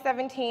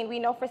 2017, we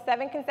know for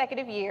 7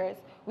 consecutive years,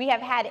 we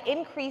have had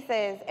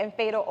increases in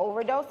fatal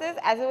overdoses.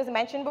 As it was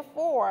mentioned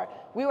before,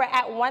 we were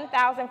at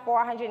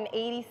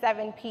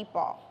 1,487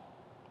 people.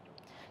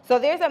 So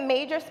there's a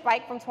major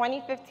spike from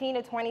 2015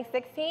 to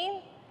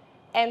 2016,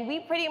 and we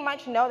pretty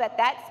much know that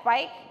that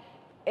spike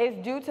is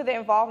due to the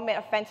involvement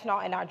of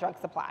fentanyl in our drug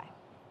supply.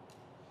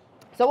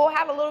 So we'll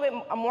have a little bit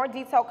a more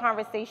detailed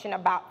conversation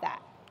about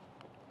that.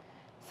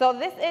 So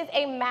this is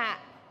a map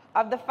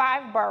of the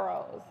 5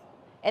 boroughs,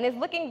 and is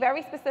looking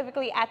very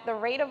specifically at the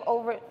rate of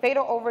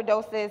fatal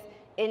overdoses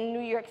in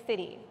New York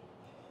City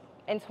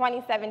in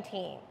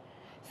 2017.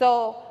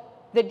 So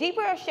the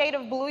deeper a shade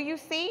of blue you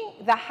see,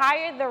 the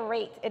higher the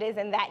rate it is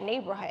in that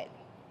neighborhood.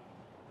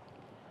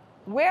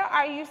 Where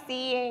are you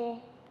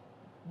seeing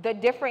the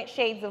different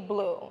shades of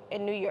blue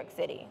in New York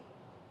City?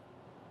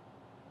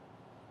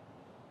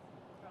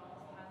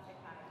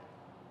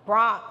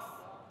 Bronx,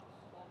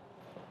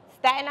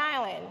 Staten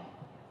Island.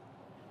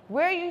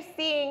 Where are you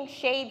seeing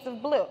shades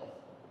of blue?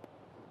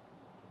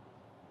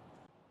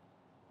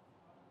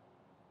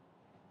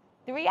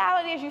 The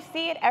reality is you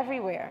see it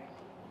everywhere.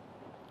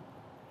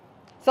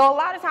 So a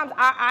lot of times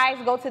our eyes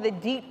go to the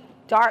deep,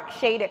 dark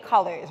shaded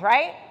colors,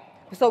 right?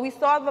 So we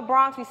saw the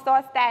Bronx, we saw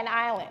Staten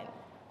Island.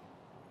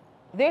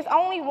 There's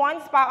only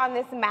one spot on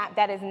this map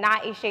that is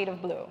not a shade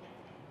of blue,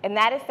 and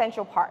that is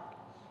Central Park.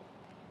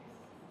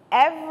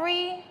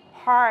 Every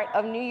part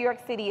of New York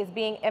City is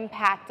being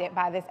impacted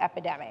by this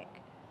epidemic.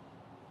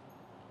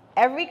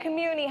 Every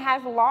community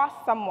has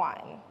lost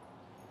someone.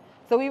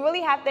 So we really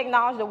have to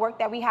acknowledge the work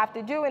that we have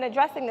to do in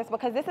addressing this,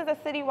 because this is a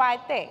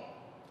citywide thing.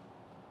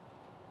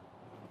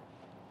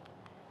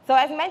 So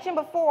as mentioned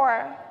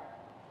before,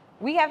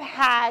 we have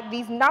had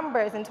these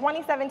numbers. In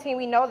 2017,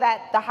 we know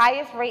that the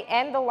highest rate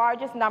and the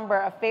largest number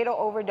of fatal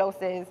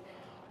overdoses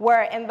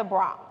were in the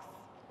Bronx.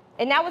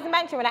 And that was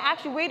mentioned. When I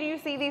asked you, where do you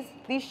see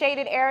these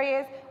shaded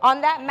areas?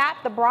 On that map,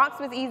 the Bronx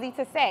was easy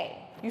to say.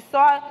 You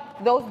saw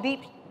those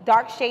deep,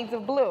 dark shades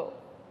of blue.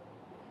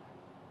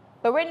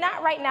 But we're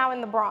not right now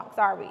in the Bronx,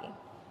 are we?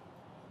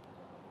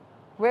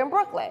 We're in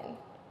Brooklyn.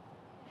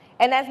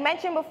 And as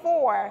mentioned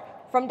before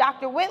from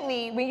Dr.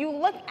 Whitley, when you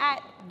look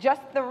at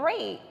just the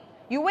rate,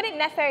 you wouldn't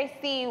necessarily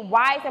see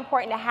why it's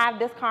important to have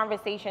this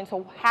conversation,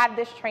 to have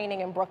this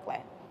training in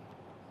Brooklyn.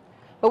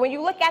 But when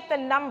you look at the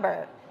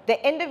number,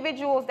 the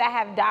individuals that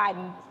have died,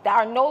 that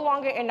are no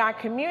longer in our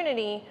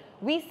community,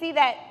 we see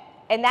that,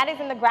 and that is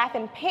in the graph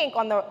in pink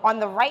on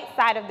the right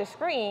side of the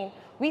screen,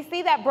 we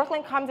see that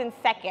Brooklyn comes in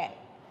second.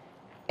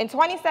 In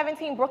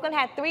 2017, Brooklyn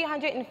had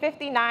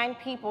 359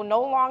 people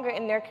no longer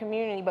in their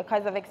community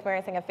because of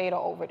experiencing a fatal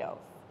overdose.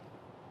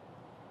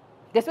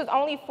 This was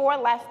only 4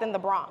 less than the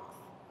Bronx.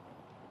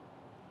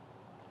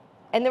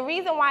 And the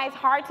reason why it's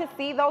hard to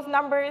see those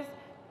numbers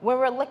when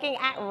we're looking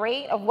at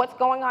rate of what's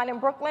going on in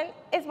Brooklyn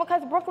is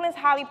because Brooklyn is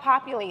highly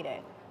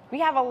populated. We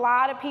have a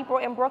lot of people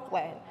in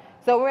Brooklyn.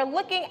 So we're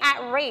looking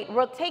at rate,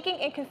 we're taking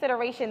in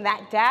consideration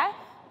that death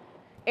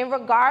in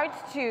regards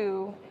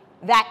to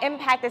that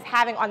impact it's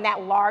having on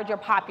that larger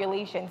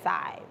population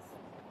size.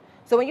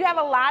 So when you have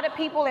a lot of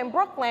people in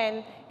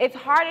Brooklyn, it's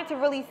harder to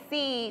really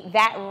see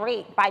that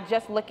rate by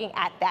just looking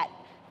at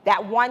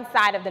that one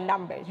side of the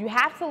numbers. You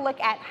have to look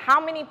at how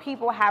many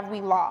people have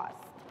we lost.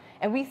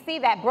 And we see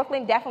that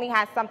Brooklyn definitely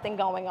has something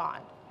going on.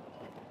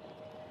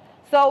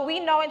 So we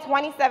know in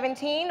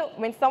 2017,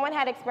 when someone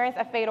had experienced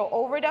a fatal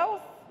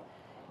overdose,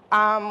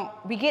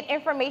 we get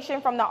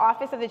information from the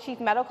Office of the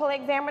Chief Medical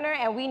Examiner,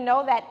 and we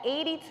know that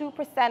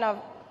 82% of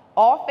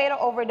all fatal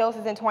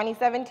overdoses in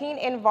 2017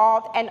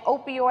 involved an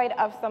opioid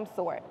of some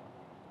sort.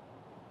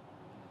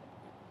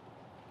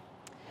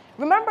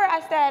 Remember,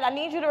 I said I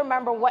need you to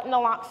remember what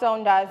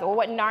naloxone does or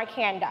what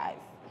Narcan does.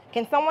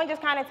 Can someone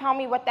just kind of tell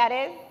me what that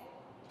is?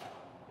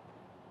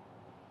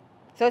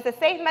 So it's a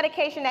safe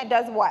medication that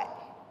does what?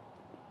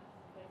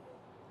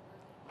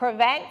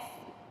 Prevents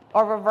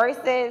or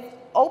reverses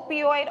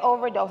opioid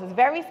overdoses,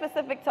 very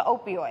specific to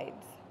opioids,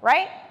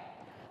 right?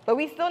 But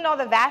we still know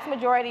the vast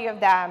majority of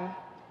them,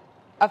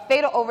 of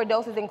fatal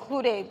overdoses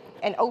included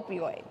an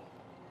opioid.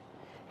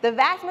 The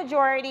vast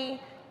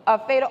majority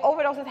of fatal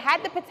overdoses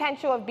had the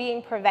potential of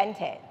being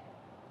prevented.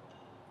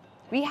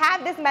 We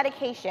have this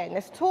medication,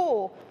 this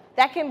tool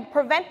that can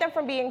prevent them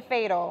from being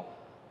fatal,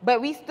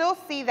 but we still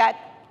see that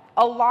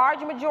a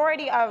large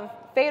majority of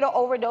fatal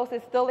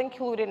overdoses still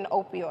included an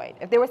opioid.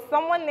 If there was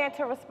someone there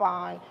to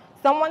respond,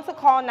 someone to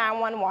call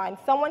 911,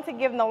 someone to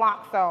give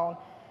naloxone,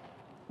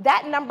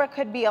 that number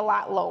could be a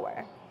lot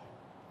lower.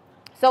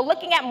 So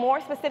looking at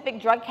more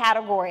specific drug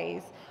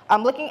categories,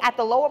 looking at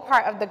the lower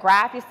part of the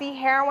graph, you see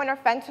heroin or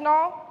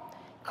fentanyl,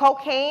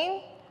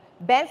 cocaine,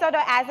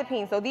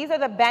 benzodiazepines. So these are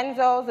the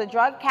benzos, the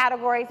drug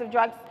categories of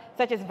drugs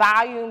such as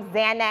Valium,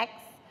 Xanax,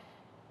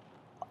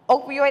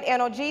 opioid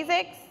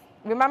analgesics.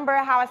 Remember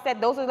how I said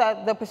those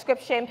are the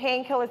prescription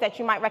painkillers that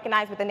you might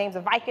recognize with the names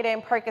of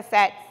Vicodin,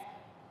 Percocets,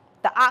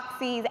 the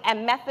oxys,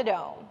 and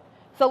methadone.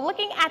 So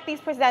looking at these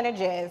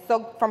percentages,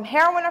 so from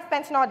heroin or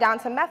fentanyl down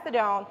to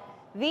methadone,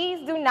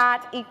 these do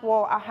not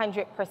equal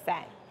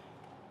 100%.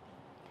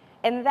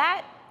 And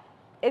that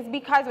is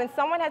because when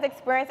someone has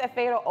experienced a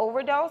fatal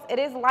overdose, it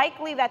is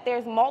likely that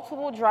there's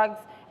multiple drugs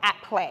at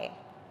play.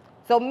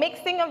 So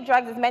mixing of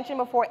drugs, as mentioned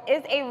before,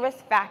 is a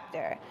risk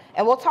factor.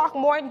 And we'll talk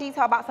more in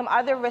detail about some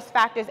other risk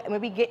factors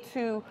when we get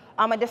to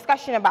a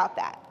discussion about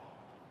that.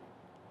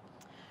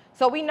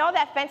 So we know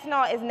that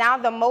fentanyl is now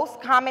the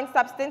most common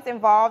substance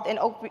involved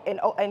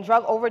in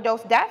drug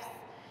overdose deaths.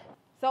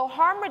 So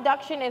harm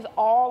reduction is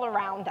all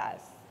around us.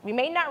 We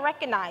may not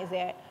recognize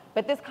it,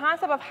 but this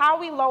concept of how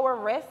we lower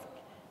risk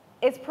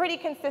is pretty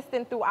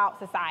consistent throughout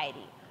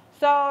society.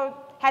 So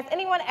has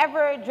anyone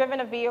ever driven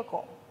a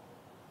vehicle?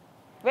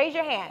 Raise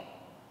your hand.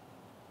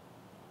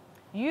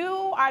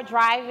 You are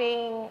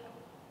driving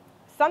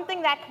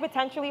something that could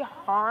potentially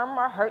harm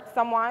or hurt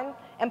someone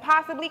and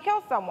possibly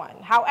kill someone.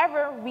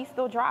 However, we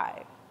still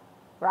drive,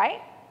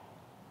 right?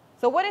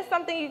 So what is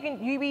something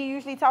we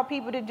usually tell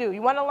people to do?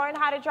 You want to learn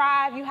how to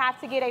drive, you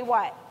have to get a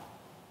what?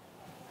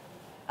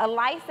 A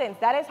license.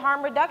 That is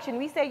harm reduction.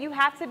 We say you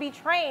have to be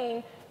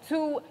trained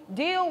to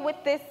deal with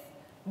this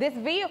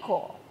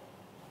vehicle.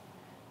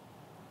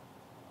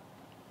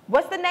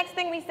 What's the next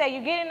thing we say?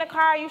 You get in the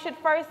car, you should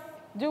first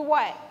do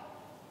what?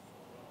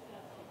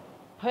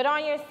 Put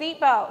on your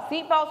seatbelt.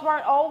 Seatbelts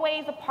weren't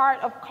always a part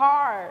of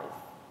cars.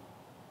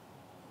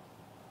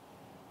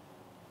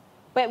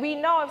 But we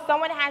know if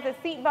someone has a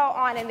seatbelt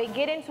on and they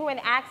get into an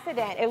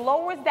accident, it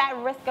lowers that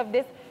risk of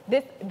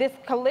this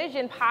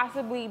collision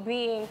possibly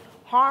being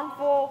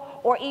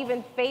harmful or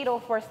even fatal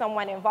for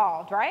someone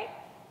involved, right?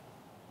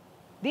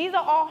 These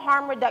are all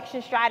harm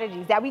reduction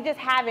strategies that we just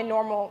have in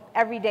normal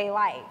everyday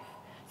life.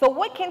 So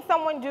what can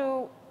someone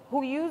do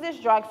who uses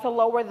drugs to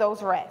lower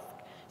those risks?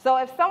 So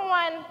if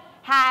someone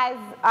has,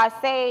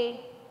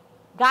 say,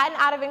 gotten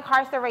out of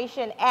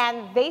incarceration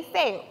and they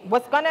say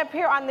what's going to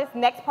appear on this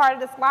next part of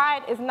the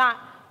slide is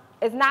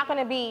not going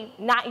to be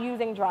not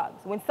using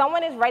drugs. When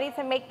someone is ready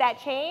to make that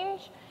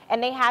change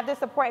and they have the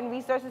support and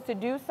resources to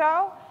do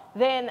so,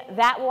 then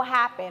that will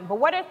happen. But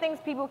what are things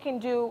people can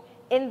do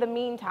in the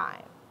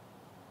meantime?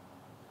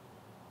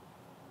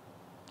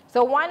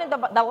 So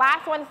the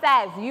last one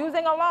says,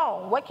 using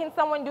alone. What can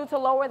someone do to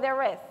lower their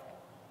risk?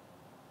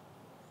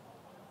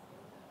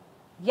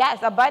 Yes,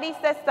 a buddy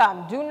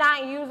system. Do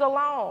not use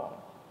alone.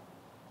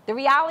 The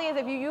reality is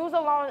if you use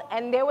alone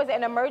and there was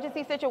an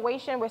emergency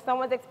situation where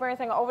someone's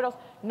experiencing an overdose,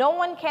 no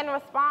one can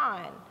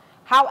respond.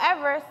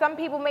 However, some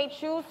people may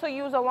choose to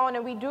use alone,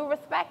 and we do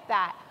respect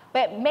that.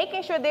 But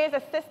making sure there's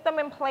a system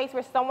in place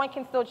where someone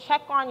can still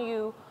check on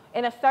you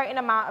in a certain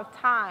amount of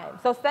time.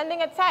 So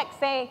sending a text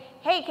saying,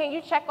 hey, can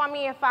you check on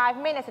me in 5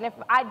 minutes? And if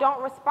I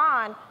don't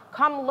respond,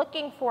 come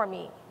looking for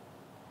me.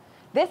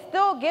 This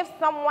still gives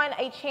someone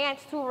a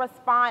chance to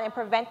respond and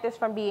prevent this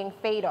from being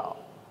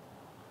fatal.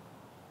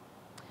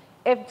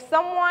 If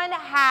someone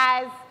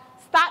has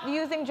stopped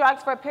using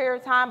drugs for a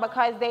period of time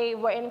because they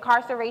were in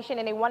incarceration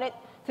and they wanted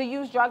to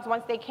use drugs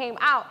once they came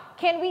out,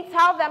 can we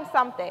tell them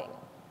something?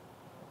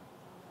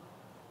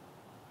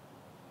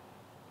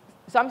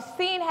 So I'm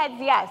seeing heads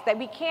yes, that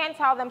we can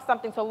tell them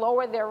something to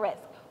lower their risk.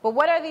 But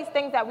what are these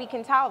things that we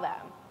can tell them?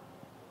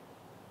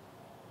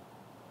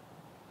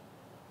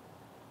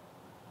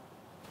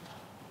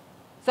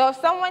 So if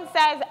someone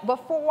says,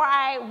 before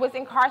I was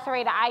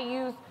incarcerated, I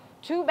used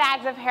 2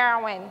 bags of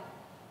heroin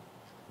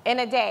in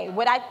a day,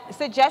 would I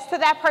suggest to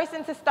that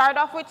person to start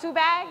off with 2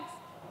 bags?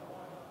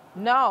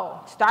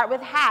 No, start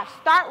with half,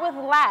 start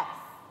with less.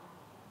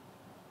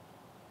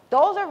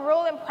 Those are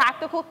real and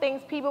practical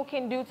things people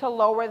can do to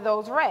lower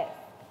those risks.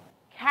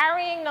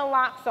 Carrying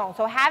naloxone,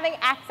 so having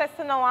access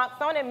to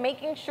naloxone and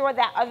making sure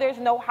that others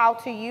know how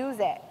to use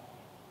it.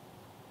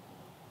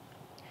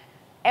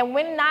 And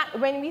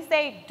when we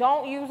say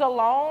don't use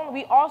alone,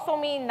 we also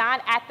mean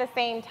not at the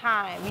same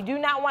time. We do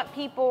not want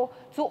people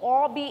to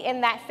all be in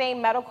that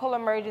same medical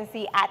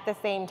emergency at the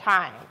same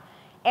time.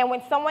 And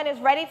when someone is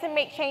ready to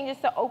make changes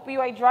to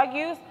opioid drug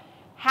use,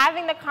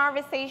 having the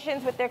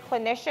conversations with their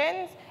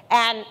clinicians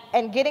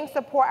and getting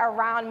support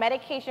around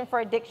medication for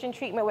addiction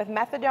treatment with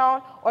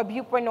methadone or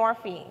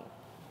buprenorphine.